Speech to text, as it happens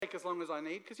as long as I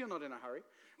need because you're not in a hurry,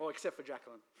 or except for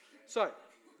Jacqueline. So,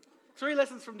 3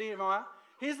 lessons from Nehemiah.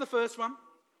 Here's the first one.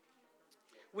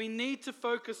 We need to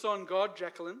focus on God,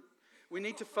 Jacqueline. We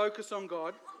need to focus on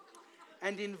God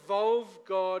and involve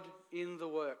God in the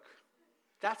work.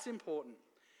 That's important.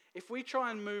 If we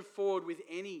try and move forward with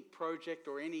any project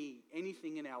or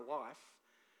anything in our life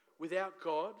without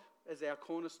God as our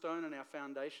cornerstone and our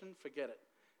foundation, forget it.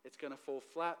 It's going to fall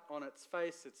flat on its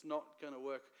face. It's not going to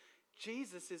work.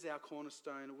 Jesus is our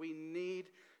cornerstone. We need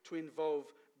to involve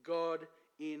God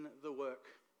in the work.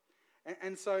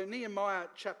 And so Nehemiah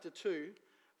chapter 2,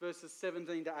 verses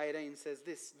 17 to 18 says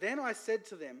this. Then I said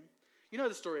to them, you know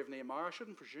the story of Nehemiah. I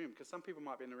shouldn't presume because some people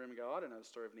might be in the room and go, I don't know the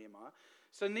story of Nehemiah.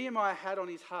 So Nehemiah had on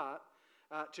his heart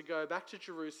to go back to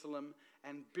Jerusalem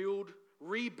and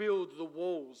rebuild the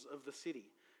walls of the city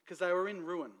because they were in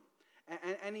ruin.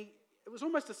 And it was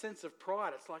almost a sense of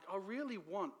pride. It's like, I really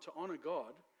want to honor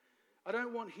God. I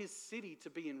don't want his city to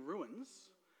be in ruins.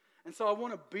 And so I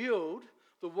want to build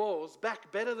the walls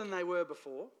back better than they were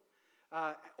before,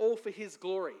 all for his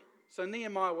glory. So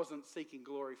Nehemiah wasn't seeking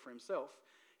glory for himself.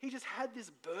 He just had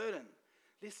this burden,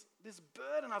 this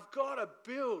burden. I've got to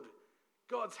build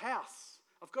God's house.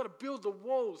 I've got to build the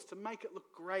walls to make it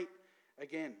look great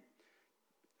again.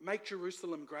 Make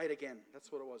Jerusalem great again.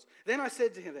 That's what it was. Then I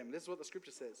said to them, this is what the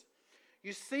scripture says.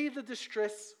 You see the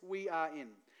distress we are in,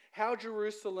 how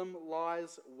Jerusalem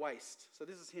lies waste. So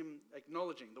this is him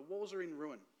acknowledging the walls are in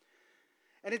ruin.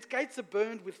 And its gates are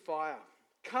burned with fire.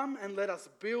 Come and let us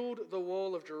build the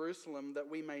wall of Jerusalem that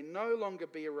we may no longer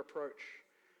be a reproach.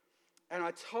 And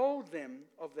I told them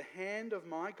of the hand of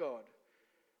my God,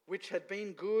 which had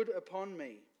been good upon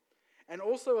me, and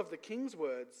also of the king's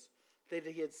words that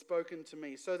he had spoken to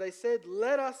me. So they said,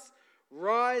 let us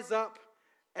rise up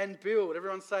and build.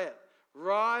 Everyone say it.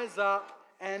 Rise up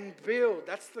and build.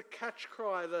 That's the catch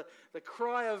cry, the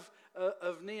cry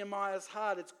of Nehemiah's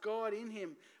heart. It's God in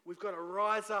him. We've got to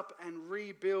rise up and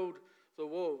rebuild the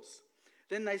walls.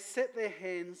 Then they set their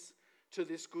hands to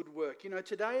this good work. You know,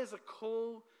 today is a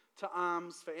call to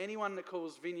arms for anyone that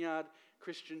calls Vineyard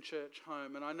Christian Church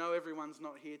home. And I know everyone's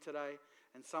not here today,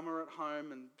 and some are at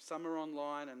home, and some are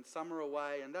online, and some are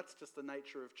away, and that's just the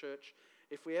nature of church.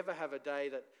 If we ever have a day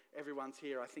that everyone's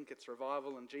here, I think it's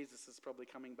revival, and Jesus is probably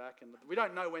coming back, and we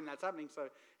don't know when that's happening, so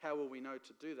how will we know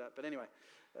to do that? But anyway,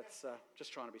 that's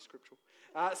just trying to be scriptural.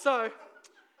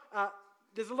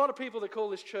 There's a lot of people that call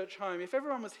this church home. If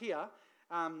everyone was here,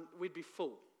 we'd be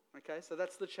full. Okay, so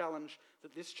that's the challenge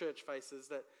that this church faces,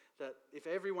 that if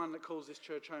everyone that calls this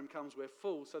church home comes, we're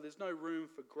full, so there's no room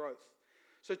for growth.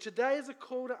 So today is a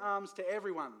call to arms to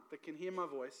everyone that can hear my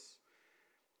voice.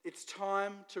 It's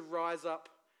time to rise up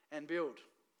and build.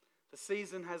 The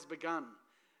season has begun,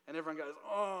 and everyone goes,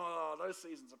 oh, those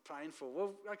seasons are painful.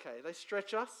 Well, okay, they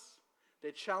stretch us,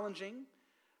 they're challenging,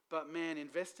 but man,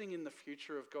 investing in the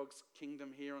future of God's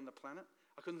kingdom here on the planet,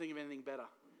 I couldn't think of anything better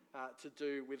to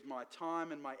do with my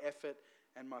time and my effort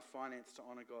and my finance to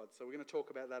honor God. So we're going to talk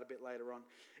about that a bit later on.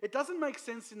 It doesn't make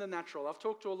sense in the natural. I've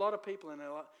talked to a lot of people, and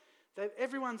they're like,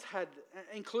 everyone's had,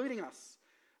 including us,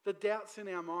 the doubts in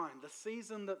our mind, the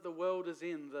season that the world is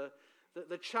in,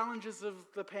 the challenges of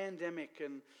the pandemic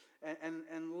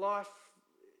and life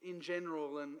in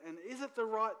general. And is it the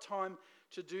right time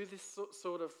to do this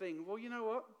sort of thing? Well, you know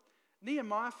what?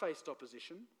 Nehemiah faced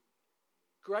opposition.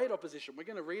 Great opposition. We're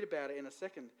going to read about it in a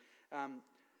second.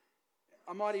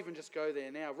 I might even just go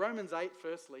there now. Romans 8,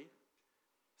 firstly,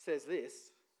 says this,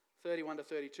 31 to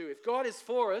 32. If God is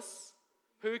for us,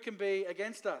 who can be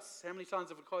against us? How many times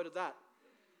have we quoted that?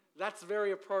 That's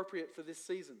very appropriate for this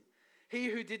season. He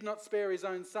who did not spare his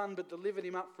own son, but delivered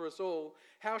him up for us all,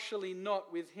 how shall he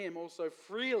not with him also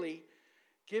freely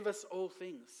give us all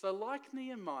things? So like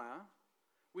Nehemiah,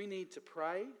 we need to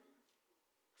pray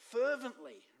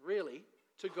fervently, really,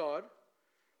 to God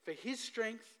for his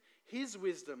strength, his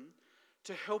wisdom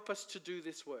to help us to do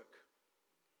this work.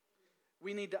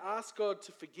 We need to ask God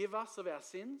to forgive us of our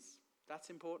sins. That's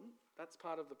important. That's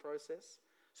part of the process.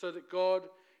 So that God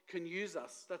can use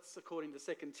us. That's according to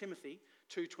 2 Timothy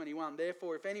 2:21.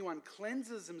 Therefore, if anyone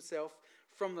cleanses himself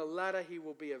from the latter, he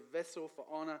will be a vessel for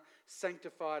honor,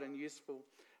 sanctified and useful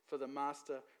for the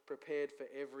master, prepared for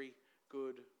every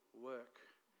good work.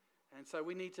 And so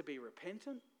we need to be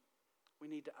repentant. We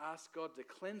need to ask God to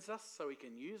cleanse us so he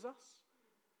can use us.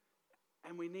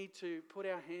 And we need to put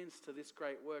our hands to this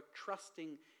great work,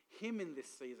 trusting him in this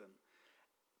season.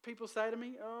 People say to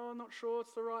me, oh, not sure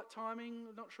it's the right timing,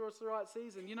 not sure it's the right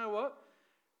season. You know what?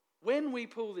 When we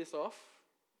pull this off,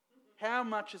 how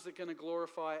much is it going to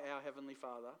glorify our Heavenly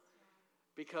Father?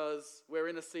 Because we're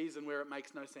in a season where it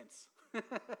makes no sense.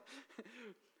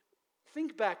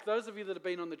 think back, those of you that have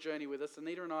been on the journey with us,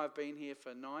 Anita and I have been here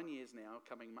for 9 years now,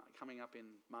 coming up in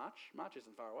March. March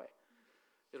isn't far away.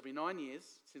 It'll be 9 years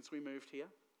since we moved here.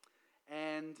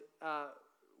 And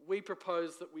we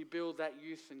proposed that we build that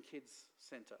youth and kids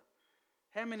centre.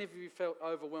 How many of you felt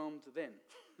overwhelmed then?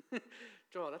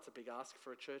 Oh, that's a big ask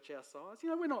for a church our size. You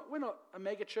know, we're not a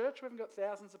mega church. We haven't got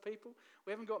thousands of people.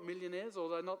 We haven't got millionaires,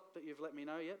 although not that you've let me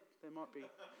know yet.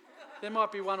 There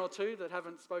might be one or two that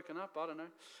haven't spoken up. I don't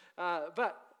know.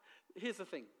 But here's the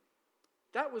thing.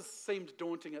 That seemed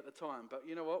daunting at the time. But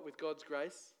you know what? With God's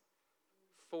grace,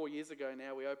 4 years ago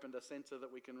now, we opened a centre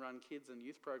that we can run kids and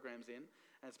youth programs in.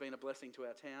 And it's been a blessing to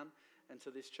our town and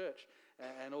to this church.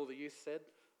 And all the youth said,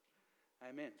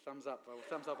 amen. Thumbs up. Well,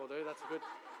 thumbs up will do. That's good.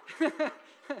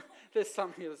 There's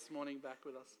some here this morning back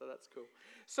with us, so that's cool.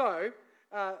 So,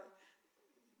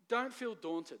 don't feel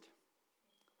daunted.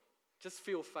 Just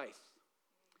feel faith.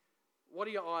 What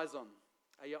are your eyes on?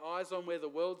 Are your eyes on where the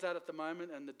world's at the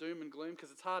moment and the doom and gloom?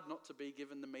 Because it's hard not to be,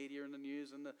 given the media and the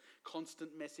news and the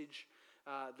constant message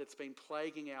that's been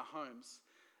plaguing our homes.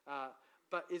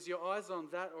 But is your eyes on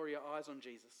that, or are your eyes on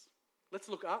Jesus? Let's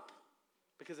look up,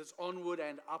 because it's onward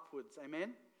and upwards.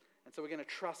 Amen? And so we're going to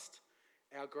trust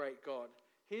our great God.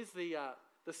 Here's the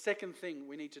second thing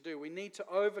we need to do. We need to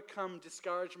overcome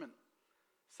discouragement.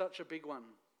 Such a big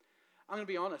one. I'm going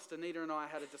to be honest, Anita and I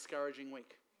had a discouraging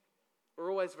week. We're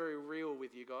always very real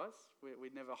with you guys. We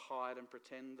never hide and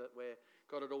pretend that we've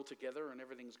got it all together and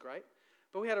everything's great.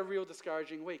 But we had a real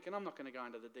discouraging week, and I'm not going to go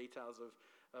into the details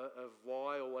of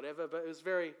why or whatever, but it was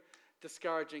very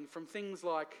discouraging from things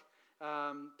like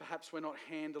perhaps we're not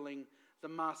handling the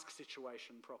mask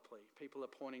situation properly. People are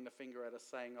pointing the finger at us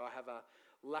saying, I have a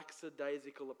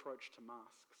lackadaisical approach to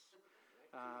masks.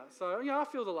 So, I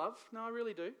feel the love. No, I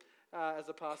really do, as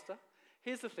a pastor.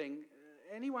 Here's the thing.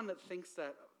 Anyone that thinks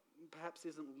that perhaps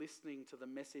isn't listening to the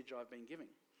message I've been giving.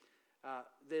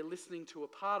 They're listening to a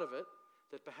part of it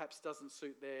that perhaps doesn't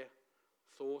suit their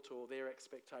thought or their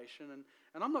expectation.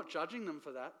 And I'm not judging them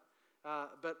for that.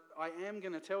 But I am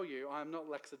going to tell you, I'm not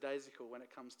lackadaisical when it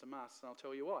comes to masks, and I'll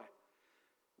tell you why.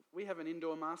 We have an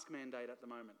indoor mask mandate at the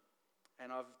moment, and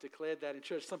I've declared that in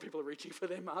church. Some people are reaching for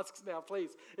their masks now,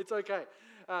 please. It's okay.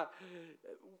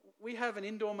 We have an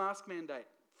indoor mask mandate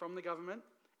from the government,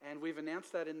 and we've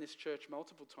announced that in this church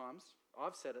multiple times.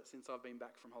 I've said it since I've been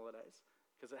back from holidays,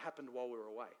 because it happened while we were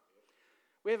away.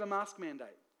 We have a mask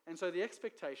mandate, and so the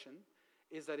expectation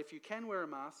is that if you can wear a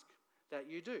mask, that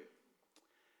you do.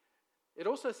 It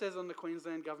also says on the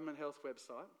Queensland Government Health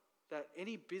website that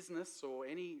any business or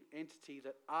any entity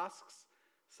that asks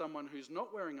someone who's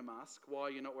not wearing a mask, why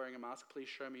you're not wearing a mask, please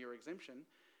show me your exemption,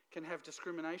 can have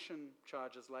discrimination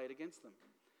charges laid against them.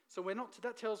 So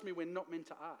that tells me we're not meant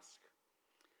to ask.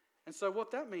 And so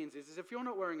what that means is if you're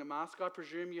not wearing a mask, I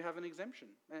presume you have an exemption.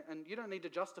 And you don't need to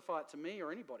justify it to me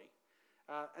or anybody.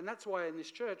 And that's why in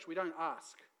this church we don't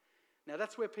ask. Now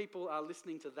that's where people are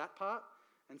listening to that part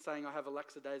and saying I have a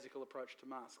lackadaisical approach to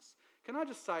masks. Can I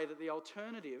just say that the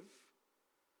alternative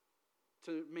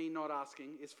to me not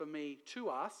asking is for me to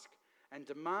ask and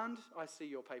demand I see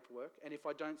your paperwork, and if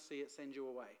I don't see it, send you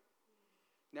away.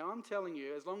 Now I'm telling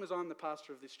you, as long as I'm the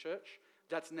pastor of this church,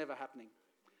 that's never happening.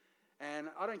 And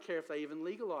I don't care if they even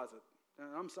legalise it.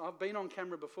 I've been on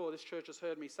camera before, this church has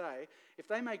heard me say, if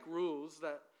they make rules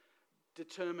that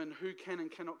determine who can and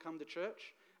cannot come to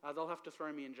church, they'll have to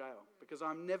throw me in jail, because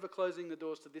I'm never closing the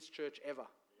doors to this church ever.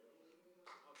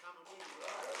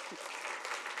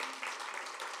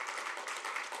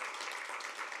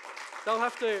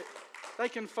 They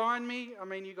can fine me. I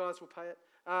mean, you guys will pay it.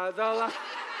 God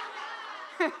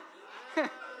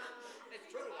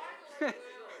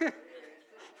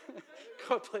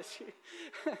bless you.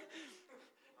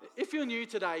 If you're new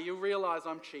today, you'll realise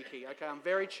I'm cheeky. Okay, I'm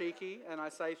very cheeky, and I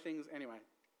say things anyway.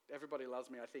 Everybody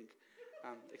loves me, I think,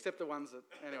 except the ones that.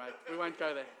 Anyway, we won't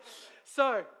go there.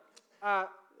 So, but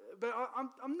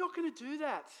I'm not going to do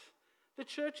that. The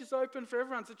church is open for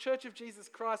everyone. It's the Church of Jesus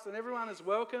Christ, and everyone is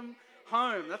welcome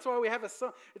home. That's why we have a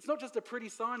sign. It's not just a pretty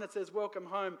sign that says welcome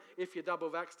home if you're double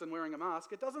vaxxed and wearing a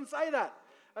mask. It doesn't say that,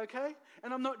 okay?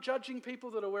 And I'm not judging people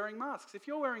that are wearing masks. If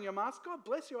you're wearing your mask, God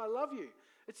bless you. I love you.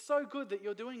 It's so good that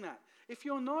you're doing that. If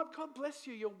you're not, God bless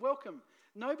you. You're welcome.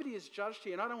 Nobody is judged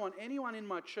here, and I don't want anyone in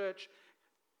my church,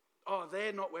 oh,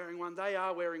 they're not wearing one, they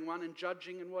are wearing one, and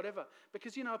judging and whatever.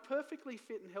 Because, a perfectly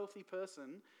fit and healthy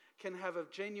person can have a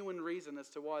genuine reason as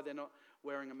to why they're not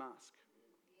wearing a mask.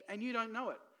 And you don't know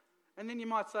it. And then you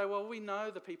might say, well, we know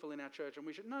the people in our church and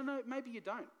we should. No, maybe you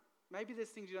don't. Maybe there's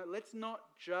things you don't. Let's not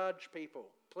judge people,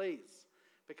 please.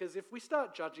 Because if we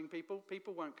start judging people,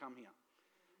 people won't come here.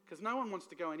 Because no one wants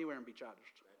to go anywhere and be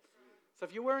judged. So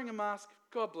if you're wearing a mask,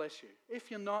 God bless you. If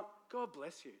you're not, God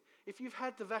bless you. If you've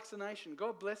had the vaccination,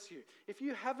 God bless you. If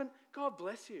you haven't, God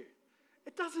bless you.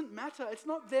 It doesn't matter. It's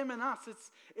not them and us.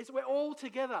 It's we're all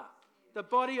together. The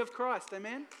body of Christ.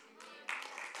 Amen?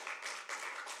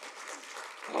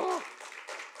 Oh.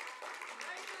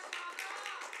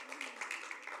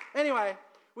 Anyway,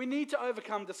 we need to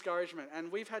overcome discouragement,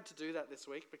 and we've had to do that this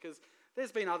week because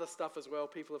there's been other stuff as well.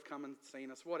 People have come and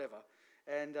seen us, whatever.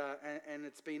 And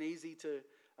it's been easy to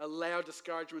allow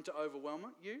discouragement to overwhelm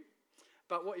you.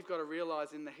 But what you've got to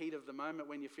realize in the heat of the moment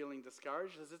when you're feeling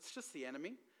discouraged is it's just the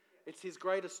enemy. It's his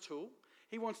greatest tool.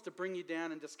 He wants to bring you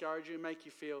down and discourage you and make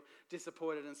you feel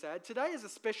disappointed and sad. Today is a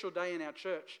special day in our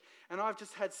church, and I've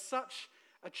just had such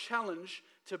a challenge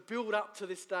to build up to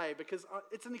this day because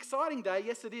it's an exciting day.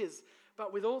 Yes, it is.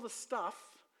 But with all the stuff,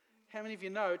 how many of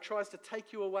you know, it tries to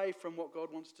take you away from what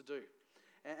God wants to do.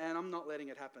 And I'm not letting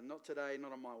it happen. Not today,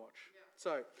 not on my watch. Yeah.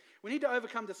 So we need to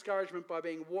overcome discouragement by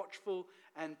being watchful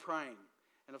and praying.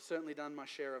 And I've certainly done my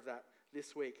share of that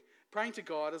this week. Praying to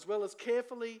God as well as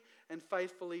carefully and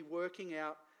faithfully working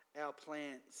out our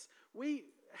plans. We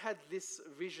had this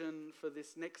vision for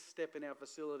this next step in our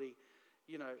facility,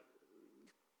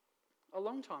 a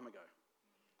long time ago.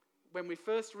 When we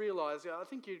first realised, I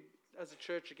think you, as a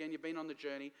church again, you've been on the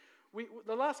journey.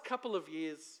 The last couple of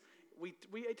years, we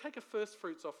take a first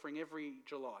fruits offering every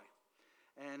July.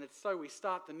 And it's so we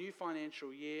start the new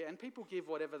financial year, and people give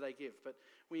whatever they give, but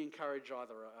we encourage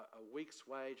either a week's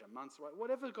wage, a month's wage,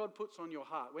 whatever God puts on your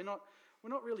heart. We're not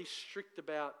really strict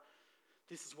about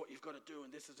this is what you've got to do,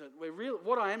 and this is it.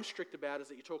 What I am strict about is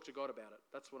that you talk to God about it.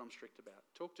 That's what I'm strict about.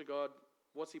 Talk to God.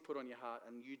 What's He put on your heart,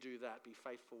 and you do that. Be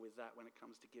faithful with that when it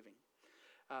comes to giving.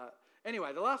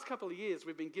 Anyway, the last couple of years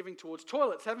we've been giving towards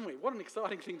toilets, haven't we? What an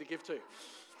exciting thing to give to.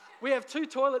 We have 2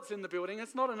 toilets in the building.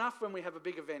 It's not enough when we have a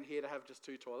big event here to have just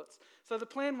 2 toilets. So the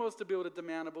plan was to build a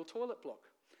demountable toilet block.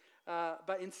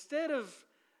 But instead of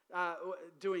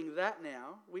doing that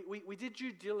now, we did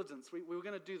due diligence. We were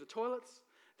going to do the toilets.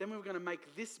 Then we were going to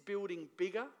make this building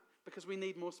bigger because we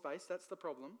need more space. That's the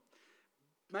problem.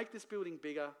 Make this building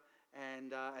bigger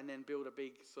and then build a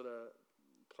big sort of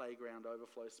playground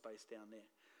overflow space down there.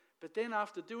 But then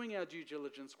after doing our due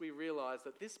diligence, we realised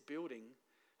that this building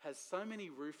has so many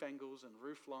roof angles and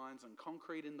roof lines and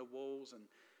concrete in the walls and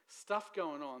stuff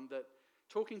going on that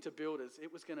talking to builders,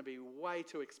 it was going to be way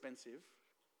too expensive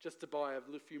just to buy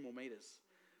a few more metres.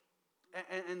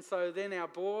 And so then our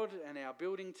board and our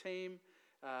building team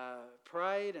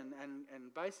prayed and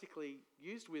basically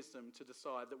used wisdom to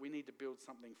decide that we need to build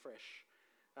something fresh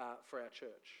for our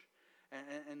church.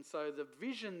 And so the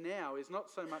vision now is not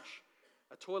so much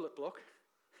a toilet block.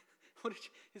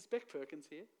 Is Beck Perkins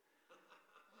here?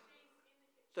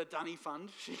 The Dunny Fund,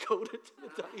 she called it.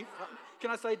 The Dunny Fund.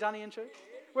 Can I say Dunny in church?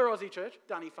 We're Aussie church,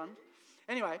 Dunny Fund.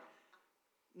 Anyway,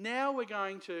 now we're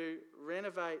going to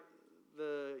renovate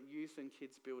the youth and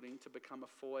kids building to become a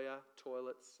foyer,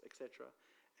 toilets, etc.,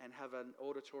 and have an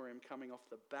auditorium coming off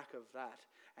the back of that.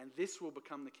 And this will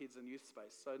become the kids and youth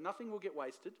space. So nothing will get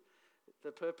wasted.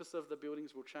 The purpose of the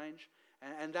buildings will change.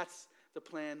 And that's the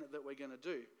plan that we're going to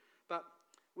do. But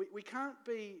we can't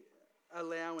be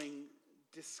allowing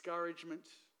discouragement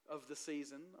of the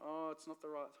season. Oh, it's not the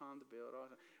right time to build.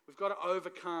 We've got to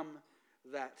overcome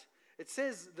that. It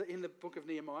says that in the book of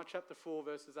Nehemiah, chapter 4,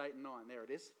 verses 8 and 9. There it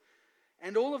is.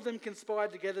 And all of them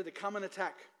conspired together to come and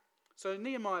attack. So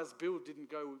Nehemiah's build didn't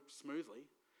go smoothly.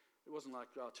 It wasn't like,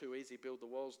 too easy, build the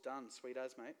walls, done, sweet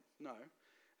as, mate. No.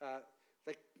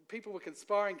 People were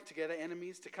conspiring together,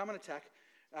 enemies, to come and attack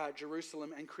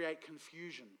Jerusalem and create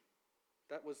confusion.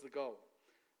 That was the goal.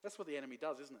 That's what the enemy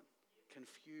does, isn't it?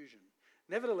 Confusion.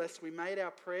 Nevertheless, we made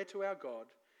our prayer to our God,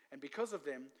 and because of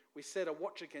them, we set a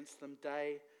watch against them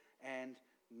day and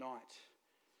night.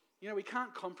 We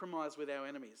can't compromise with our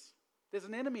enemies. There's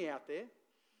an enemy out there.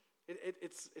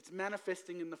 It's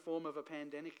manifesting in the form of a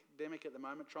pandemic at the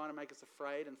moment, trying to make us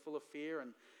afraid and full of fear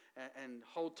and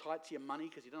hold tight to your money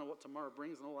because you don't know what tomorrow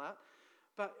brings and all that.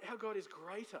 But our God is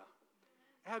greater.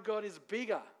 Our God is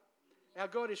bigger. Our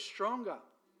God is stronger.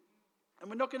 And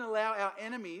we're not going to allow our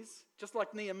enemies, just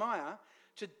like Nehemiah,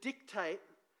 to dictate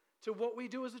to what we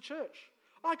do as a church.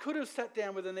 I could have sat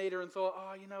down with Anita and thought,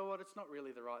 you know what, it's not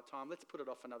really the right time. Let's put it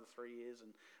off another 3 years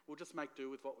and we'll just make do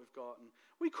with what we've got. And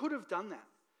we could have done that.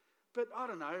 But I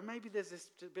don't know, maybe there's this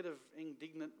bit of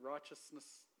indignant righteousness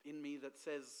in me that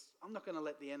says, I'm not going to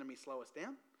let the enemy slow us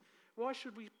down. Why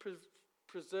should we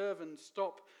preserve and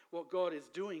stop what God is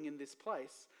doing in this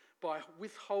place by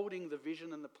withholding the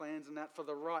vision and the plans and that for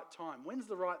the right time? When's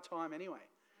the right time anyway?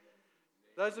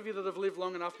 Those of you that have lived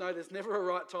long enough know there's never a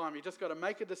right time. You've just got to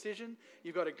make a decision,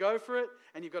 you've got to go for it,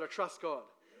 and you've got to trust God.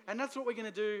 And that's what we're going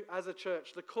to do as a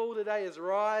church. The call today is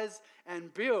rise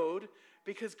and build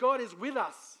because God is with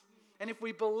us. And if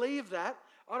we believe that,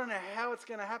 I don't know how it's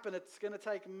going to happen. It's going to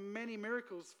take many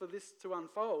miracles for this to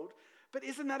unfold. But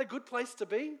isn't that a good place to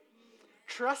be?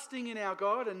 Trusting in our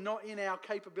God and not in our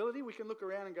capability. We can look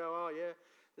around and go, oh yeah,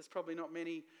 there's probably not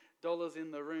many dollars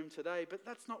in the room today. But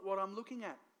that's not what I'm looking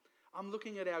at. I'm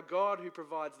looking at our God who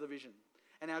provides the vision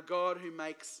and our God who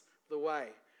makes the way.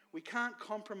 We can't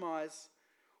compromise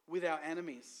with our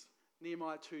enemies.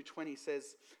 Nehemiah 2:20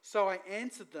 says, "So I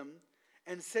answered them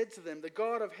and said to them, the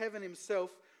God of heaven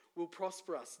himself will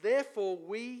prosper us. Therefore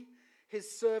we,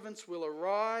 his servants, will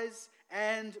arise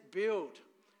and build."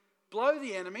 Blow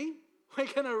the enemy. We're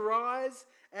going to rise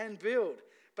and build.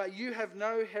 But you have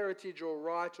no heritage or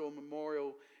right or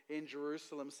memorial in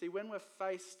Jerusalem. See, when we're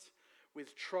faced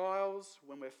with trials,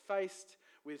 when we're faced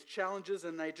with challenges,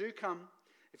 and they do come,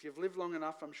 if you've lived long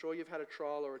enough, I'm sure you've had a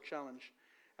trial or a challenge.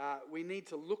 We need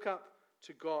to look up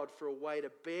to God for a way to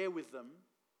bear with them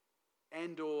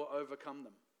and or overcome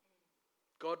them.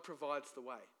 God provides the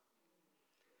way.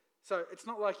 So it's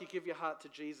not like you give your heart to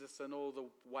Jesus and all the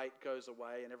weight goes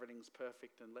away and everything's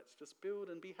perfect and let's just build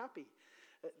and be happy.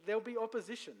 There'll be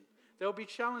opposition. There'll be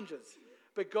challenges.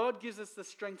 But God gives us the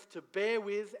strength to bear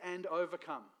with and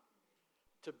overcome.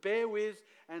 To bear with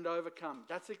and overcome.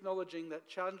 That's acknowledging that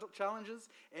challenges,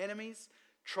 enemies,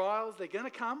 trials, they're going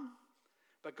to come.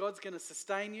 But God's going to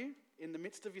sustain you in the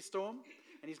midst of your storm.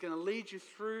 And he's going to lead you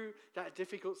through that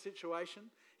difficult situation.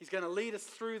 He's going to lead us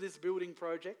through this building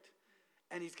project.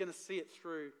 And he's going to see it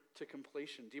through to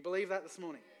completion. Do you believe that this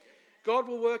morning? God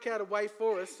will work out a way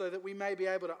for us so that we may be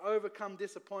able to overcome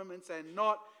disappointments and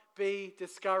not be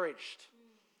discouraged.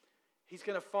 He's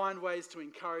going to find ways to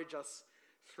encourage us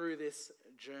through this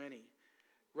journey.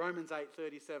 Romans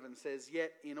 8:37 says,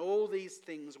 "Yet in all these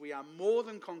things we are more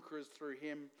than conquerors through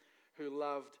him who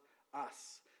loved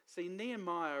us." See,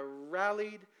 Nehemiah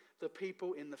rallied the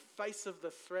people in the face of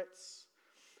the threats,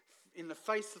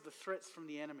 from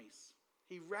the enemies.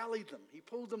 He rallied them, he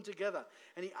pulled them together,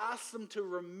 and he asked them to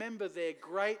remember their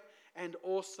great and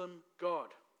awesome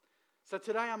God. So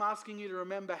today I'm asking you to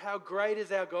remember how great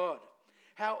is our God,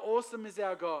 how awesome is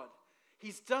our God.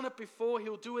 He's done it before,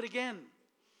 he'll do it again.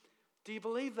 Do you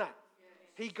believe that?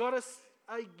 He got us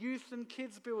a youth and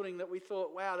kids building that we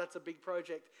thought, wow, that's a big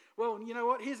project. Well, you know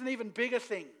what? Here's an even bigger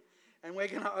thing. And we're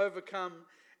going to overcome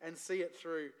and see it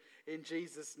through in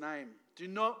Jesus' name. Do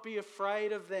not be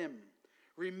afraid of them.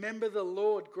 Remember the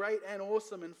Lord, great and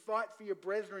awesome, and fight for your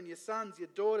brethren, your sons, your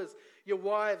daughters, your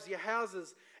wives, your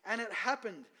houses. And it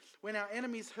happened when our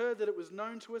enemies heard that it was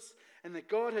known to us and that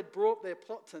God had brought their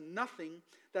plot to nothing,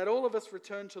 that all of us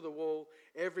returned to the wall,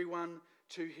 everyone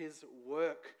to his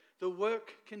work. The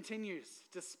work continues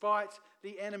despite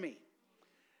the enemy.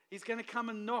 He's going to come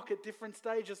and knock at different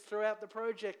stages throughout the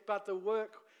project, but the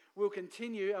work will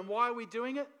continue. And why are we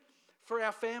doing it? For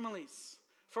our families,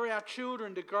 for our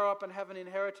children to grow up and have an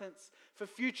inheritance, for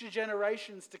future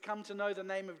generations to come to know the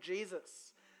name of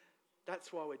Jesus.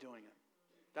 That's why we're doing it.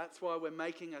 That's why we're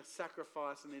making a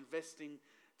sacrifice and investing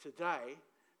today,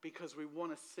 because we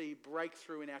want to see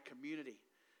breakthrough in our community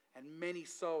and many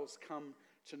souls come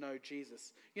to know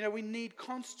Jesus. You know, we need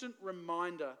constant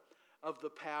reminder of the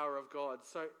power of God.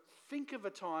 So think of a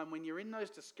time when you're in those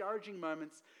discouraging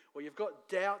moments, or you've got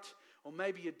doubt, or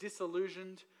maybe you're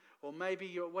disillusioned, or maybe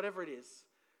you're whatever it is.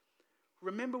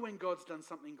 Remember when God's done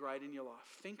something great in your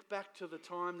life. Think back to the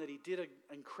time that he did an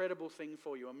incredible thing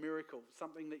for you, a miracle,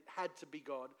 something that had to be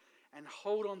God, and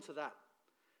hold on to that.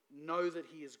 Know that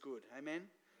he is good. Amen?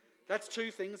 That's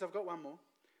two things. I've got one more.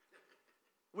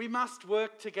 We must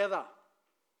work together.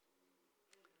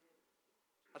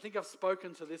 I think I've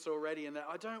spoken to this already, and that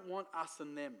I don't want us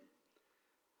and them.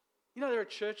 You know, there are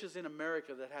churches in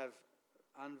America that have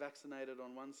unvaccinated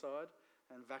on one side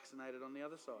and vaccinated on the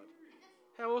other side.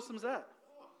 How awesome is that?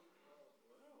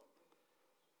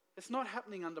 It's not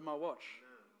happening under my watch.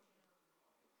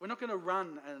 We're not going to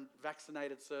run a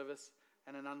vaccinated service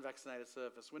and an unvaccinated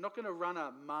service. We're not going to run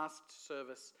a masked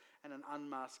service and an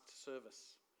unmasked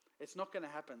service. It's not going to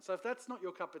happen. So if that's not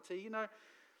your cup of tea, you know,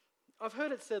 I've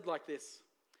heard it said like this.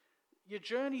 Your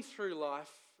journey through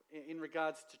life in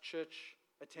regards to church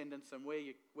attendance and where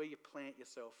you plant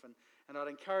yourself, and I'd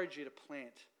encourage you to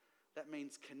plant. That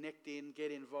means connect in,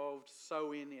 get involved,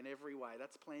 sow in every way.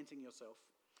 That's planting yourself.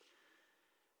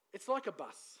 It's like a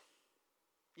bus.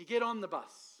 You get on the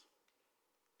bus.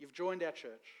 You've joined our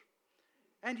church.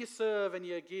 And you serve and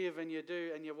you give and you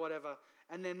do and you whatever.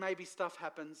 And then maybe stuff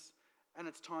happens and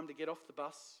it's time to get off the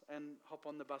bus and hop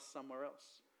on the bus somewhere else.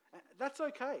 That's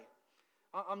okay.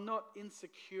 I'm not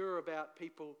insecure about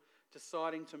people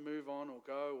deciding to move on or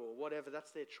go or whatever,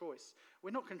 that's their choice.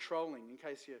 We're not controlling, in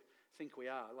case you think we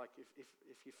are. Like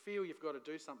if you feel you've got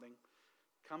to do something,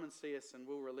 come and see us and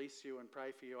we'll release you and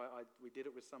pray for you. We did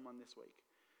it with someone this week.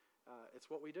 It's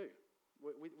what we do.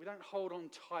 We don't hold on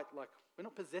tight, like we're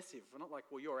not possessive. We're not like,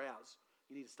 well, you're ours.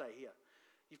 You need to stay here.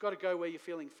 You've got to go where you're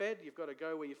feeling fed. You've got to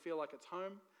go where you feel like it's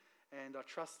home. And I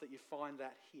trust that you find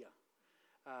that here.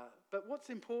 But what's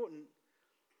important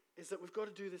is that we've got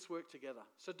to do this work together.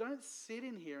 So don't sit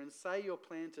in here and say you're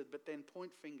planted, but then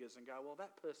point fingers and go, well,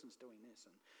 that person's doing this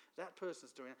and that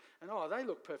person's doing it. And oh, they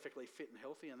look perfectly fit and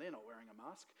healthy and they're not wearing a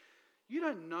mask. You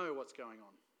don't know what's going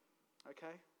on,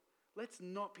 okay? Let's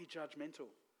not be judgmental.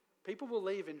 People will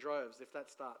leave in droves if that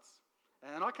starts.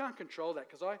 And I can't control that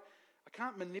because I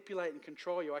can't manipulate and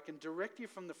control you. I can direct you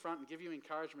from the front and give you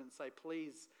encouragement and say,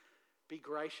 please be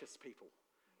gracious, people.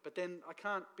 But then I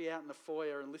can't be out in the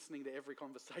foyer and listening to every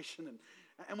conversation.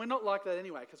 And we're not like that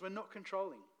anyway because we're not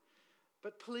controlling.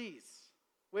 But please,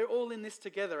 we're all in this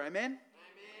together. Amen? Amen.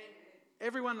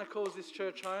 Everyone that calls this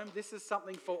church home, this is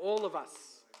something for all of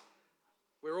us.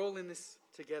 We're all in this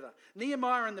together.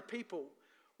 Nehemiah and the people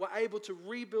were able to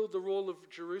rebuild the wall of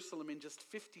Jerusalem in just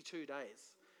 52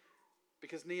 days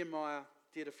because Nehemiah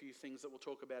did a few things that we'll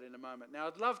talk about in a moment. Now,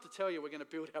 I'd love to tell you we're going to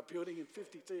build our building in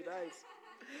 52 days.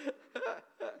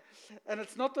 And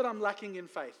it's not that I'm lacking in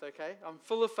faith, okay? I'm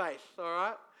full of faith, all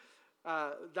right?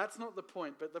 That's not the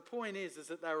point. But the point is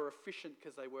that they were efficient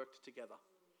because they worked together.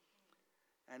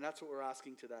 And that's what we're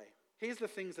asking today. Here's the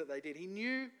things that they did.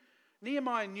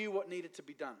 Nehemiah knew what needed to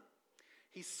be done.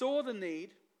 He saw the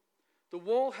need. The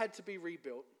wall had to be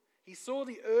rebuilt. He saw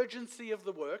the urgency of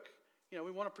the work. You know,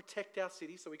 we want to protect our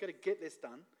city, so we've got to get this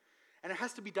done. And it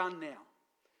has to be done now.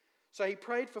 So he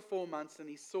prayed for 4 months and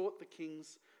he sought the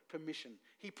king's permission.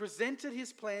 He presented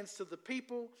his plans to the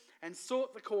people and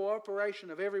sought the cooperation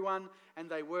of everyone, and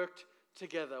they worked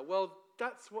together. Well,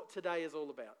 that's what today is all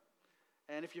about.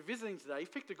 And if you're visiting today,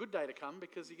 you've picked a good day to come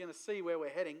because you're going to see where we're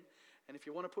heading. And if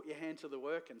you want to put your hand to the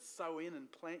work and sow in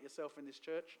and plant yourself in this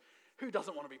church, who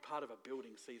doesn't want to be part of a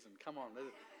building season? Come on.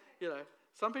 You know,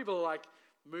 some people are like,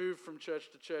 move from church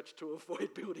to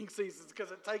avoid building seasons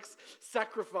because it takes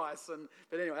sacrifice.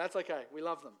 But anyway, that's okay. We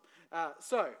love them.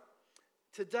 So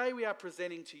today we are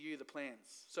presenting to you the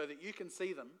plans so that you can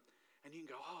see them and you can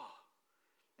go, oh,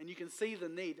 and you can see the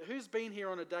need. Who's been here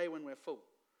on a day when we're full?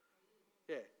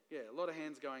 Yeah, a lot of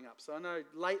hands going up. So I know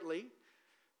lately,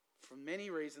 for many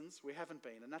reasons, we haven't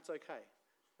been, and that's okay.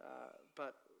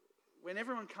 But when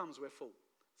everyone comes, we're full.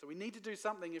 So we need to do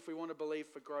something if we want to believe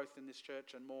for growth in this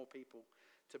church and more people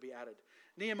to be added.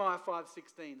 Nehemiah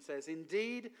 5:16 says,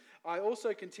 indeed, I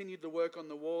also continued the work on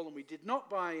the wall, and we did not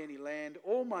buy any land.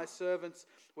 All my servants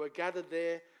were gathered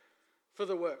there for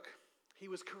the work. He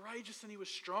was courageous and he was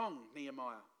strong,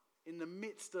 Nehemiah, in the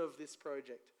midst of this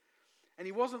project. And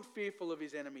he wasn't fearful of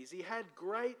his enemies. He had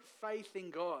great faith in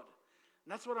God.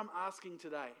 And that's what I'm asking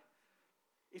today.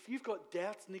 If you've got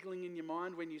doubts niggling in your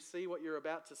mind when you see what you're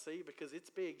about to see, because it's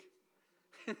big,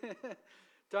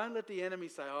 don't let the enemy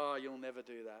say, oh, you'll never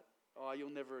do that. Oh, you'll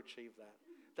never achieve that.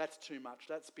 That's too much.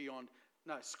 That's beyond.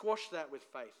 No, squash that with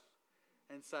faith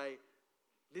and say,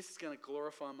 this is going to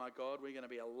glorify my God. We're going to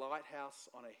be a lighthouse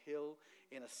on a hill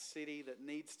in a city that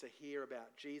needs to hear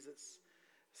about Jesus.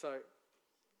 So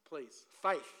please,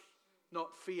 faith,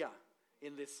 not fear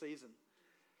in this season.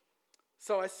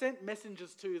 So I sent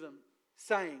messengers to them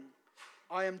saying,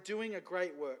 I am doing a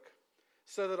great work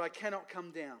so that I cannot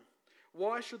come down.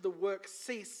 Why should the work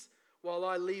cease while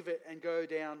I leave it and go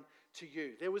down to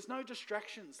you? There was no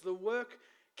distractions. The work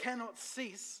cannot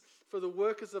cease. For the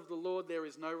workers of the Lord, there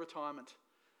is no retirement.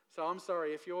 So I'm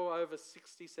sorry, if you're over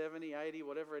 60, 70, 80,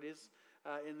 whatever it is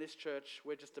in this church,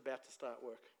 we're just about to start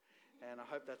work. And I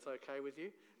hope that's okay with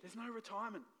you. There's no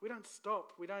retirement. We don't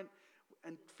stop. We don't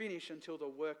and finish until the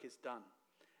work is done.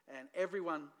 And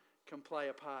everyone can play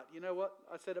a part. You know what?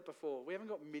 I said it before. We haven't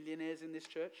got millionaires in this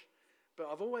church. But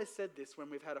I've always said this when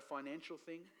we've had a financial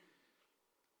thing.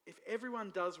 If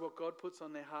everyone does what God puts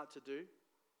on their heart to do,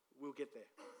 we'll get there.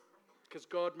 Because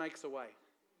God makes a way.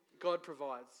 God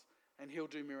provides. And he'll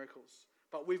do miracles.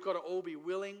 But we've got to all be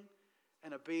willing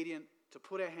and obedient to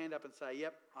put our hand up and say,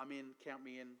 yep, I'm in, count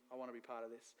me in, I want to be part of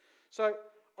this. So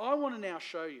I want to now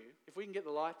show you, if we can get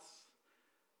the lights,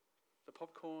 the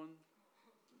popcorn,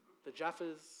 the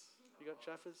Jaffas. You got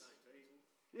Jaffas?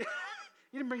 You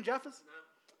didn't bring Jaffas?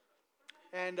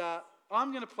 No. And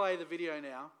I'm going to play the video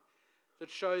now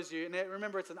that shows you. Now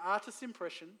remember, it's an artist's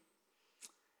impression.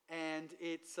 And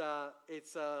it's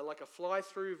like a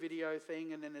fly-through video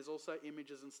thing, and then there's also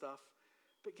images and stuff.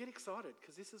 But get excited,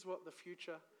 because this is what the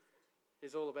future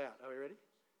is all about. Are we ready?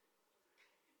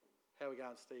 How are we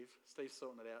going, Steve? Steve's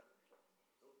sorting it out.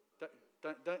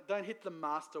 Don't hit the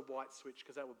master white switch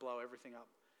because that will blow everything up.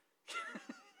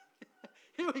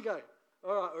 Here we go.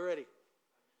 All right, we're ready.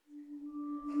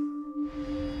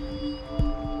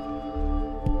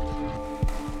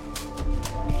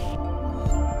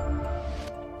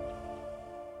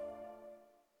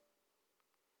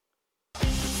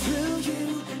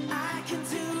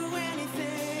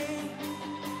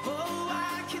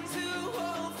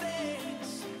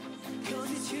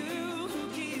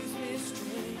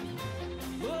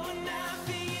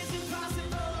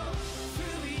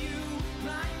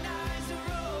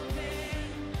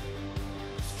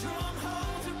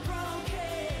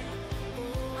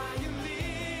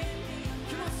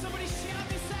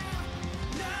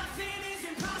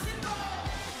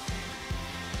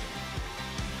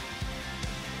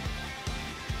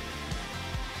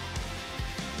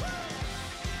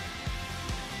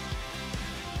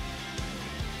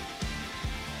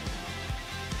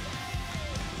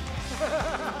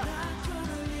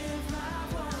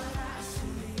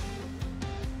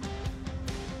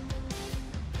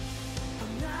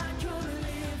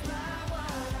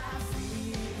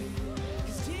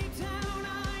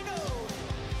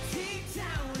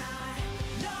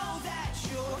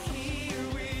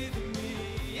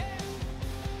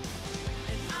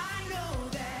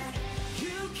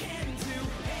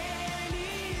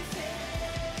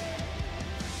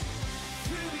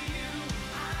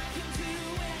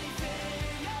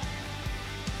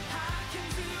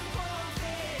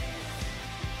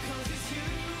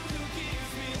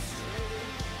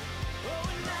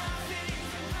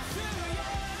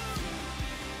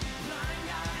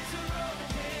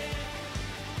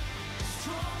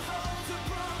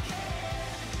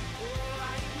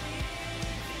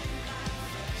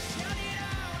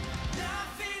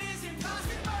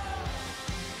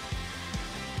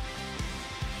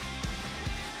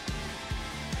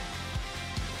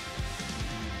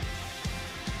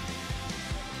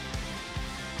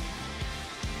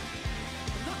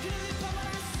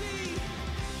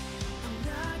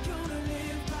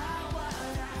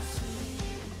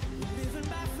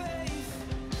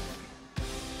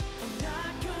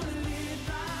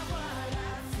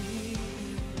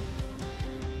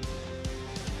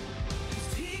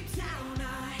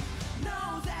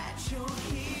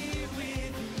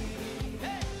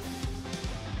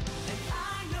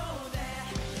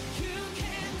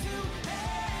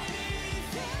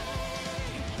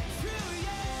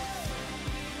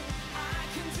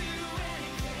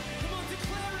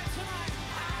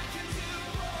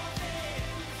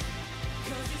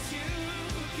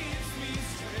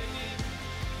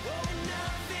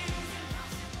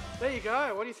 There you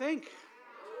go. What do you think?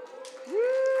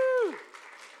 Woo!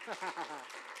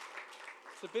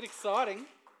 It's a bit exciting.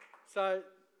 So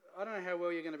I don't know how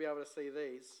well you're going to be able to see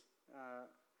these.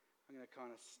 I'm going to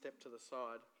kind of step to the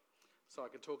side so I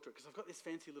can talk to it because I've got this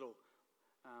fancy little,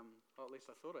 or at least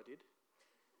I thought I did.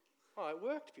 Oh, it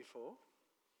worked before.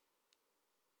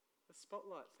 The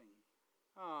spotlight thing.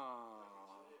 Oh.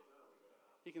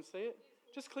 You can see it?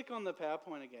 Just click on the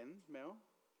PowerPoint again, Mel.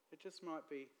 It just might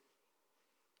be...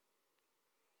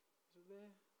 Is it there?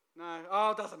 No.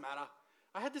 Oh, it doesn't matter.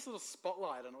 I had this little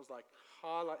spotlight and it was like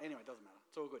highlight. Anyway, it doesn't matter.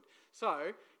 It's all good.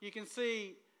 So you can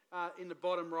see in the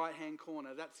bottom right-hand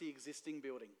corner, that's the existing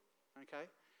building. Okay?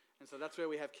 And so that's where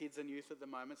we have kids and youth at the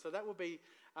moment. So that will be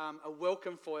a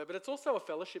welcome foyer, but it's also a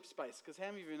fellowship space because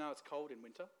how many of you know it's cold in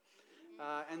winter?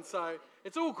 And so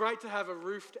it's all great to have a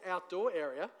roofed outdoor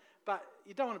area, but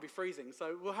you don't want to be freezing.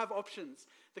 So we'll have options.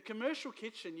 The commercial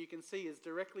kitchen you can see is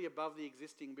directly above the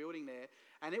existing building there,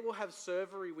 and it will have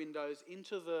servery windows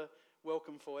into the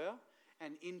welcome foyer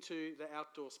and into the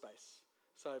outdoor space.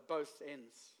 So both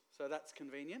ends. So that's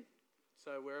convenient.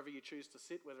 So wherever you choose to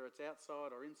sit, whether it's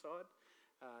outside or inside,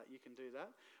 you can do that.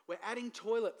 We're adding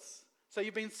toilets. So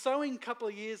you've been sowing a couple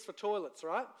of years for toilets,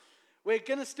 right? We're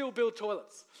going to still build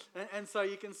toilets. And so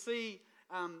you can see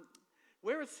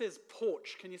where it says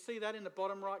porch. Can you see that in the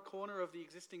bottom right corner of the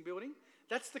existing building?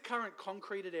 That's the current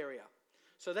concreted area.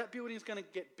 So that building is going to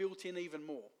get built in even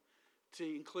more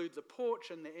to include the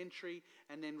porch and the entry,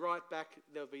 and then right back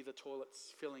there'll be the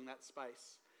toilets filling that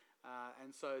space.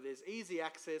 And so there's easy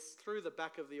access through the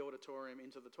back of the auditorium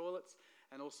into the toilets,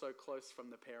 and also close from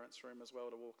the parents' room as well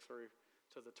to walk through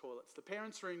to the toilets. The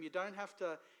parents' room, you don't have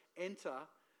to enter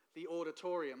the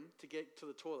auditorium to get to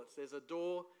the toilets. There's a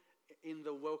door in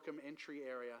the welcome entry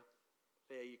area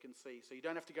there you can see. So you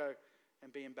don't have to go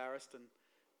and be embarrassed and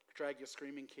drag your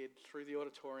screaming kid through the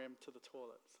auditorium to the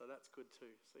toilet. So that's good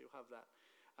too. So you'll have that.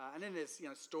 And then there's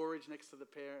storage next to the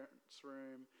parents'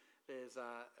 room. There's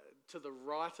to the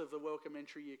right of the welcome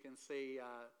entry, you can see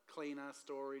cleaner,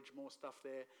 storage, more stuff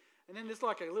there. And then there's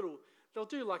like they'll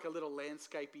do like a little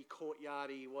landscapey,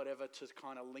 courtyardy, whatever, to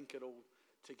kind of link it all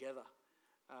together.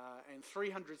 And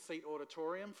 300-seat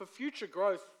auditorium. For future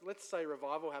growth, let's say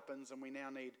revival happens and we now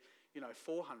need,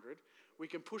 400, we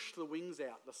can push the wings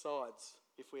out, the sides,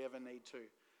 if we ever need to,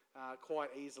 quite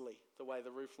easily, the way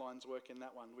the roof lines work in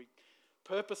that one. We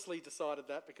purposely decided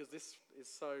that because this is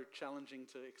so challenging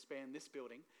to expand this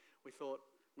building. We thought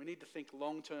we need to think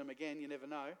long-term again, you never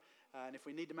know. And if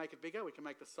we need to make it bigger, we can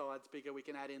make the sides bigger. We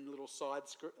can add in little side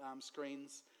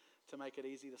screens to make it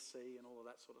easy to see and all of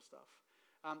that sort of stuff.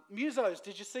 Musos,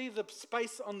 did you see the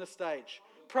space on the stage?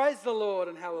 Praise the Lord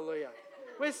and hallelujah.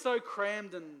 We're so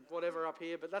crammed and whatever up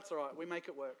here, but that's all right. We make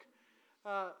it work.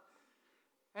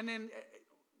 And then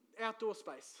outdoor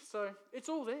space. So it's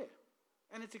all there.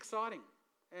 And it's exciting.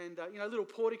 And, a little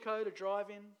portico to drive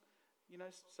in,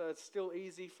 so it's still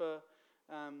easy for,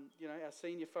 our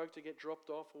senior folk to get dropped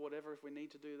off or whatever if we need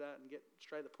to do that and get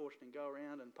straight to the porch and go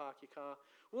around and park your car.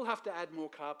 We'll have to add more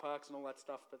car parks and all that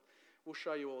stuff, but we'll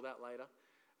show you all that later.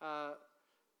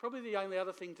 Probably the only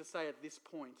other thing to say at this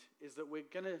point is that we're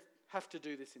going to have to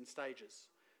do this in stages,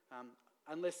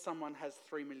 unless someone has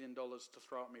 $3 million to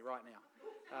throw at me right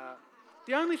now.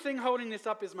 The only thing holding this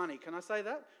up is money. Can I say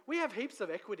that? We have heaps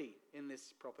of equity in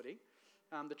this property.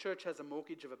 The church has a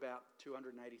mortgage of about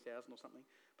 $280,000 or something,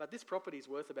 but this property is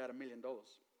worth about $1 million.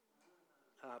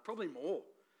 Probably more.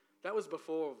 That was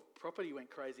before property went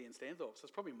crazy in Stanthorpe, so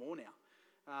it's probably more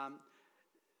now.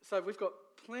 So we've got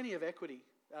plenty of equity.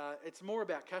 It's more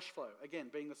about cash flow, again,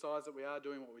 being the size that we are,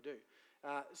 doing what we do.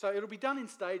 So it'll be done in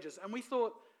stages, and we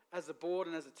thought as a board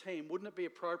and as a team, wouldn't it be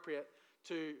appropriate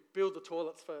to build the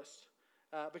toilets first?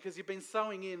 Because you've been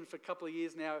sowing in for a couple of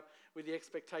years now with the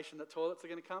expectation that toilets are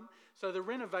going to come. So the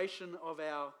renovation of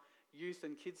our youth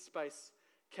and kids space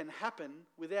can happen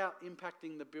without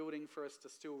impacting the building for us to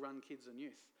still run kids and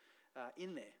youth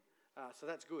in there. So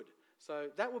that's good. So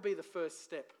that will be the first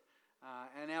step.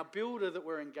 And our builder that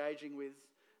we're engaging with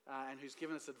and who's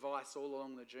given us advice all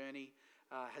along the journey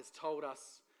has told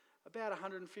us about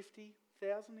 $150,000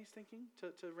 he's thinking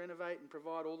to renovate and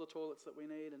provide all the toilets that we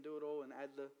need and do it all and add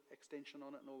the extension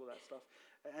on it and all of that stuff.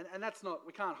 And that's not,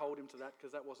 we can't hold him to that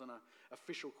because that wasn't an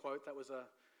official quote. That was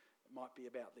it might be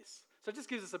about this. So it just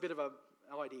gives us a bit of an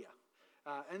idea.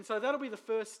 And so that'll be the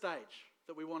first stage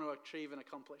that we want to achieve and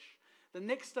accomplish. The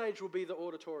next stage will be the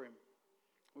auditorium.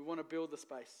 We want to build the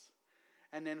space.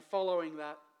 And then following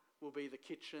that will be the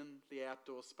kitchen, the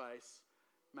outdoor space,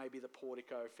 maybe the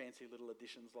portico, fancy little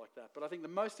additions like that. But I think the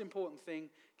most important thing,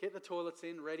 get the toilets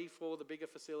in, ready for the bigger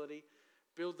facility,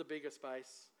 build the bigger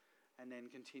space, and then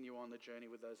continue on the journey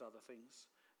with those other things.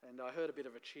 And I heard a bit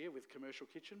of a cheer with commercial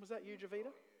kitchen. Was that you, Javita?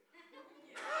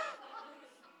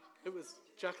 It was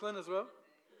Jacqueline as well?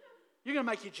 You're going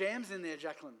to make your jams in there,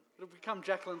 Jacqueline. It'll become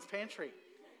Jacqueline's pantry.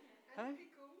 Hey?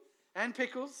 And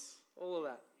pickles, all of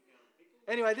that.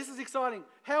 Anyway, this is exciting.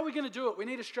 How are we going to do it? We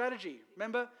need a strategy.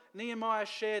 Remember, Nehemiah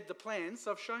shared the plans.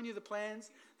 So I've shown you the plans,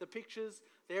 the pictures,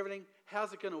 the everything.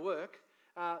 How's it going to work?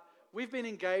 We've been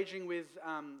engaging with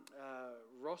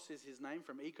Ross is his name,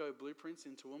 from Eco Blueprints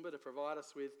in Toowoomba to provide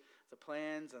us with the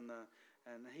plans and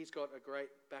he's got a great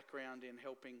background in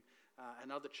helping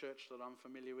another church that I'm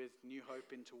familiar with, New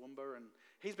Hope in Toowoomba, and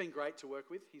he's been great to work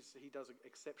with. He does an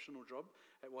exceptional job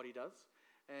at what he does.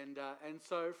 And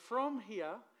so from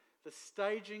here, the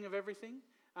staging of everything,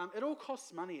 it all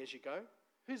costs money as you go.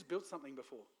 Who's built something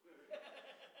before?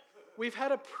 We've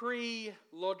had a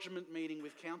pre-lodgement meeting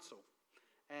with council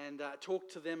and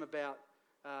talked to them about,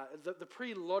 the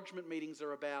pre-lodgement meetings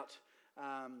are about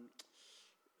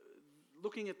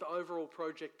looking at the overall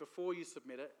project before you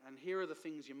submit it, and here are the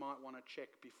things you might want to check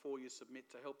before you submit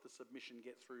to help the submission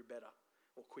get through better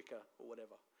or quicker or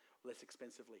whatever. Less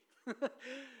expensively.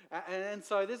 And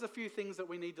so there's a few things that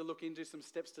we need to look into, some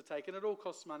steps to take, and it all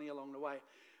costs money along the way.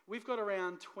 We've got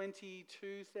around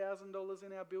 $22,000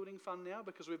 in our building fund now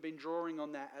because we've been drawing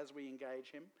on that as we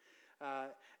engage him.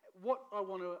 What I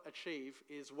want to achieve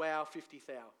is wow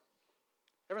 50,000.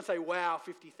 Everyone say wow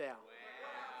 50,000. Wow.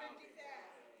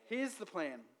 Here's the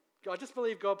plan. I just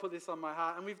believe God put this on my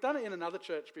heart, and we've done it in another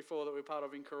church before that we're part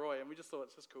of in Karoi, and we just thought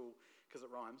it's just cool because it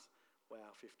rhymes. Wow,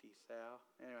 50,000.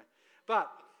 Anyway, but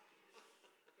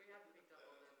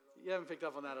you haven't picked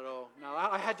up on that at all. No,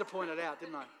 I had to point it out,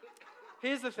 didn't I?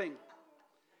 Here's the thing.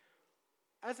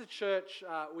 As a church,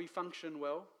 we function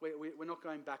well. We're not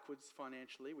going backwards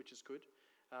financially, which is good.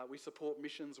 We support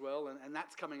missions well, and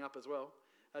that's coming up as well.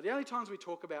 The only times we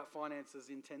talk about finances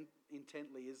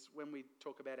intently is when we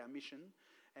talk about our mission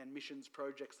and missions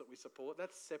projects that we support.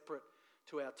 That's separate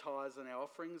to our tithes and our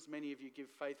offerings. Many of you give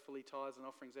faithfully tithes and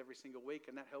offerings every single week,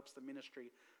 and that helps the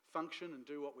ministry function and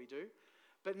do what we do.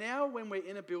 But now when we're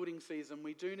in a building season,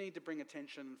 we do need to bring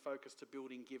attention and focus to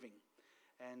building giving.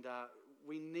 And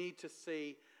we need to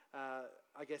see,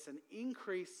 an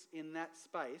increase in that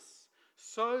space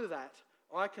so that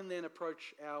I can then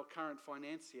approach our current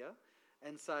financier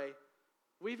and say,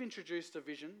 we've introduced a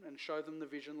vision, and show them the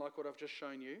vision like what I've just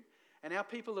shown you. And our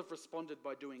people have responded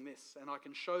by doing this. And I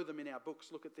can show them in our books,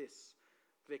 look at this.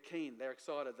 They're keen, they're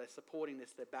excited, they're supporting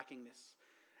this, they're backing this.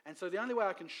 And so the only way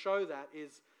I can show that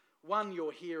is, one,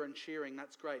 you're here and cheering,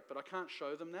 that's great, but I can't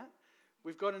show them that.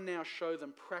 We've got to now show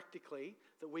them practically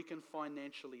that we can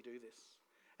financially do this.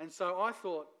 And so I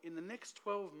thought, in the next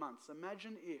 12 months,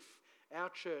 imagine if our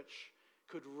church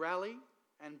could rally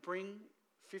and bring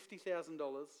 $50,000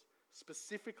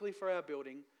 specifically for our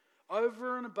building,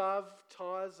 over and above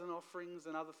tithes and offerings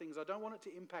and other things. I don't want it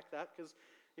to impact that, because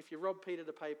if you rob Peter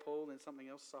to pay Paul, then something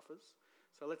else suffers.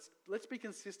 So let's be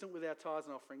consistent with our tithes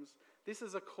and offerings. This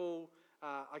is a call,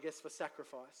 for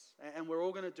sacrifice. And we're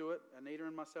all going to do it, Anita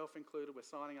and myself included. We're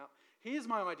signing up. Here's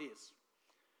my ideas.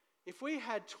 If we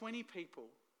had 20 people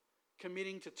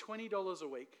committing to $20 a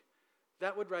week,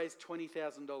 that would raise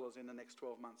 $20,000 in the next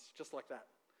 12 months, just like that.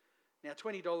 Now,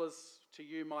 $20 to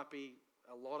you might be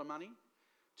a lot of money.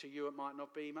 To you, it might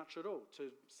not be much at all. To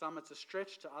some, it's a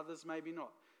stretch. To others, maybe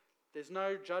not. There's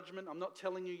no judgment. I'm not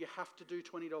telling you have to do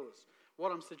 $20.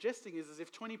 What I'm suggesting is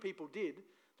if 20 people did,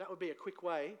 that would be a quick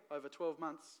way over 12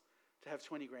 months to have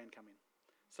 20 grand come in.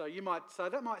 So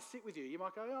that might sit with you. You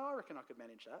might go, I reckon I could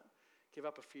manage that. Give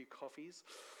up a few coffees.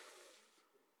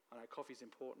 I know coffee's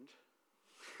important.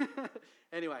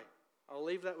 Anyway, I'll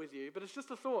leave that with you. But it's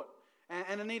just a thought.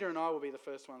 And Anita and I will be the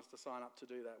first ones to sign up to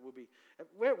do that.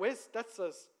 That's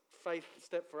a faith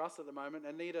step for us at the moment.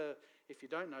 Anita, if you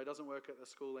don't know, doesn't work at the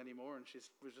school anymore, and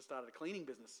we've just started a cleaning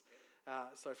business,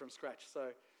 so from scratch.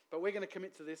 But we're going to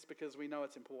commit to this because we know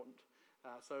it's important.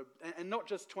 And not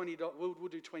just $20. We'll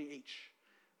do 20 each.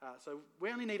 So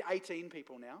we only need 18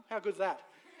 people now. How good's that?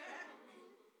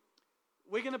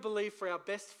 We're going to believe for our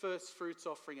best first fruits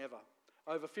offering ever,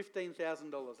 over $15,000.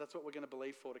 That's what we're going to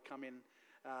believe for to come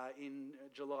in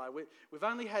July. We've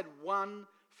only had one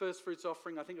first fruits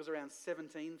offering. I think it was around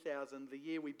 $17,000 the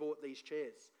year we bought these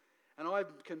chairs. And I'm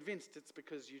convinced it's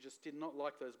because you just did not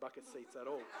like those bucket seats at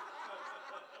all.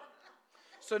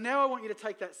 So now I want you to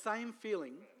take that same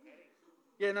feeling.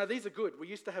 Yeah, no, these are good. We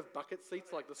used to have bucket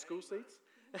seats like the school seats.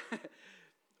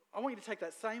 I want you to take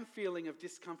that same feeling of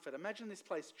discomfort. Imagine this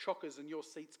place chockers and your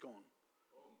seat's gone.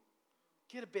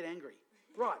 Get a bit angry.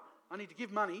 Right, I need to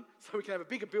give money so we can have a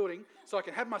bigger building so I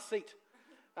can have my seat.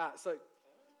 So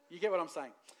you get what I'm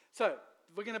saying. So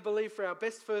we're going to believe for our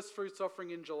best first fruits offering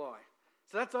in July.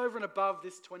 So that's over and above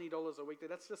this $20 a week.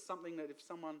 That's just something that if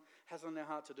someone has on their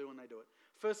heart to do, and they do it.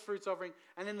 First fruits offering.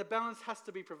 And then the balance has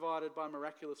to be provided by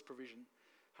miraculous provision.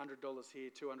 $100 here,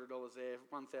 $200 there,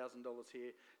 $1,000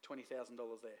 here,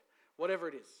 $20,000 there. Whatever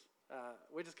it is.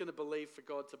 We're just going to believe for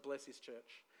God to bless his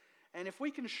church. And if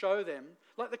we can show them,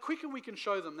 like the quicker we can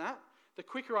show them that, the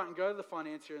quicker I can go to the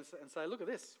financier and say, look at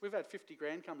this, we've had 50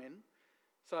 grand come in,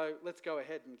 so let's go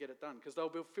ahead and get it done. Because they'll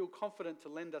feel confident to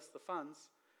lend us the funds,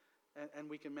 and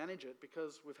we can manage it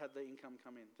because we've had the income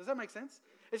come in. Does that make sense?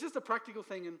 It's just a practical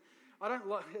thing, and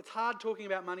it's hard talking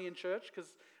about money in church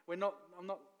because we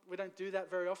don't do that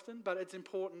very often, but it's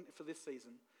important for this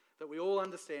season that we all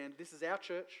understand this is our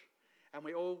church and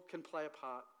we all can play a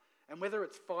part. And whether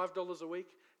it's $5 a week,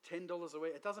 $10 a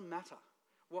week, it doesn't matter.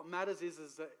 What matters is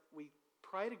that we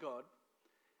pray to God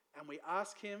and we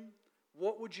ask him,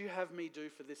 what would you have me do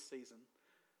for this season?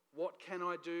 What can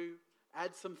I do?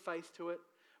 Add some faith to it.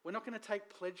 We're not going to take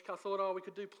pledge cards. I thought, we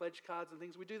could do pledge cards and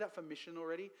things. We do that for mission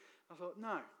already. I thought, no.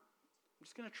 I'm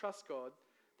just going to trust God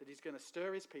that he's going to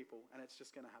stir his people and it's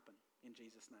just going to happen in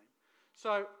Jesus' name.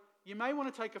 So you may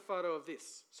want to take a photo of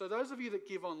this. So those of you that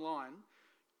give online,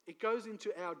 it goes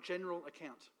into our general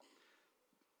account,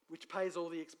 which pays all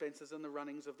the expenses and the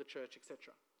runnings of the church,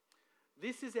 etc.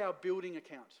 This is our building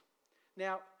account.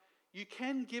 Now, you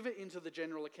can give it into the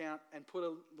general account and put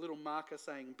a little marker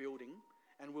saying building,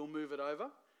 and we'll move it over.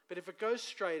 But if it goes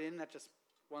straight in, that's just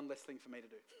one less thing for me to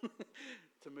do,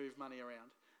 to move money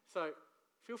around. So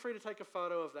feel free to take a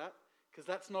photo of that, because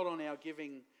that's not on our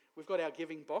giving. We've got our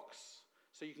giving box,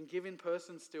 so you can give in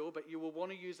person still, but you will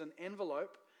want to use an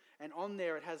envelope, and on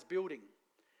there it has building.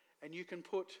 And you can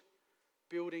put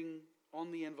building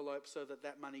on the envelope so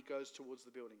that money goes towards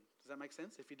the building. Does that make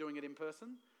sense? If you're doing it in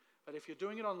person. But if you're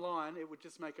doing it online, it would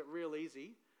just make it real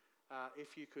easy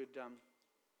if you could...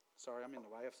 sorry, I'm in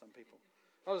the way of some people.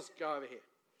 I'll just go over here.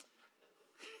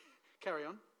 Carry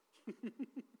on.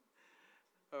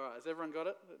 All right, has everyone got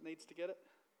it that needs to get it?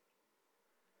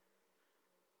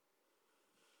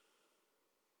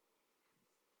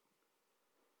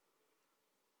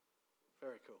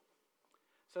 Very cool.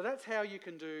 So that's how you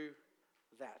can do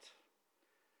that.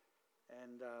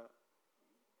 And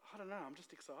I don't know, I'm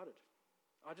just excited.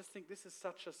 I just think this is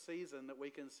such a season that we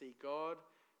can see God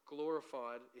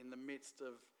glorified in the midst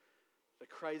of the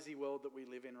crazy world that we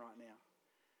live in right now.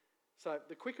 So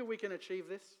the quicker we can achieve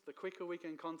this, the quicker we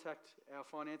can contact our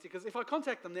financiers. Because if I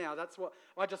contact them now, that's what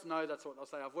that's what they'll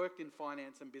say. I've worked in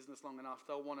finance and business long enough.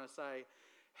 They'll want to say,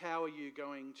 how are you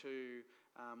going to,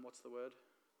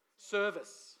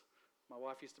 service. My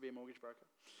wife used to be a mortgage broker.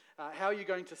 How are you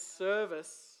going to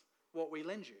service what we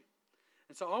lend you?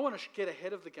 And so I want to get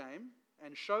ahead of the game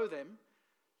and show them,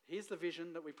 here's the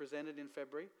vision that we presented in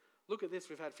February. Look at this,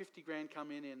 we've had 50 grand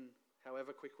come in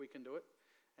however quick we can do it.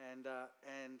 And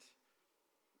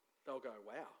they'll go,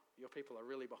 wow, your people are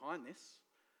really behind this.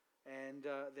 And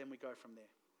then we go from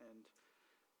there. And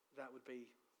that would be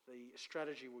the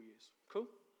strategy we'll use. Cool?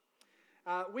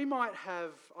 We might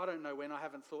have, I don't know when, I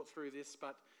haven't thought through this,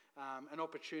 but an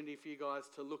opportunity for you guys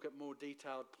to look at more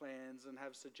detailed plans and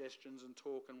have suggestions and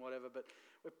talk and whatever, but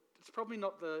it's probably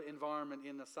not the environment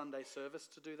in the Sunday service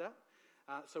to do that.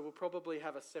 So we'll probably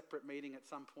have a separate meeting at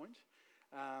some point.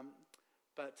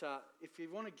 But if you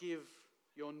want to give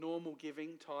your normal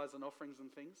giving, tithes and offerings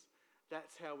and things,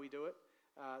 that's how we do it.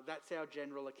 That's our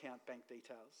general account bank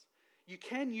details. You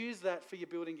can use that for your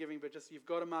building giving, but just you've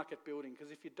got to mark it building,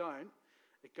 because if you don't,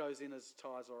 it goes in as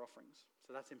tithes or offerings.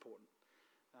 So that's important.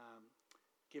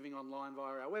 Giving online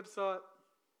via our website,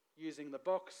 using the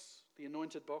box, the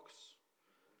anointed box,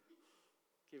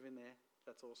 give in there.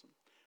 That's awesome.